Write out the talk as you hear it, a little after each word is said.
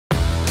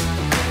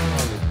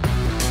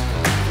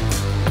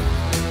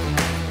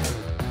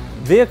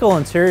Vehicle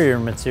interior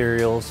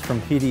materials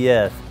from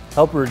PDF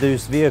help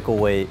reduce vehicle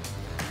weight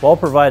while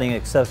providing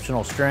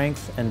exceptional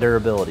strength and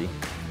durability.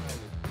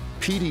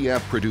 PDF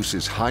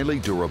produces highly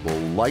durable,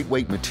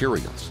 lightweight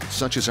materials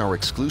such as our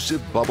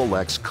exclusive Bubble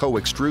X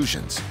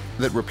co-extrusions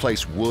that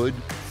replace wood,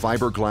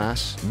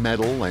 fiberglass,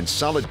 metal, and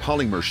solid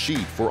polymer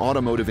sheet for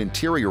automotive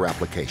interior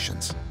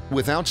applications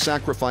without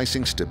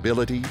sacrificing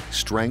stability,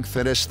 strength,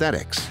 and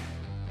aesthetics.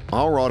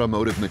 Our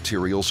automotive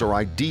materials are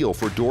ideal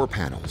for door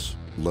panels,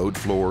 load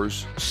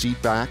floors,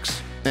 seat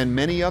backs, and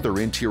many other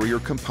interior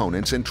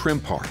components and trim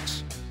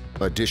parts.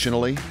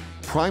 Additionally,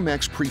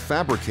 Primex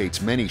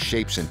prefabricates many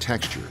shapes and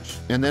textures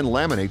and then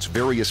laminates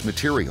various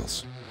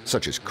materials,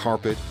 such as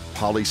carpet,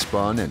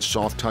 polyspun, and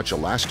soft-touch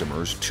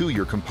elastomers to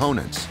your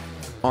components.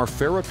 Our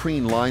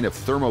Ferroprene line of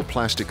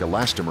thermoplastic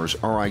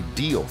elastomers are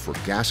ideal for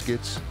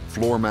gaskets,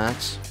 floor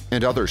mats,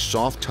 and other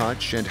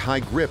soft-touch and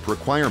high-grip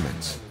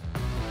requirements.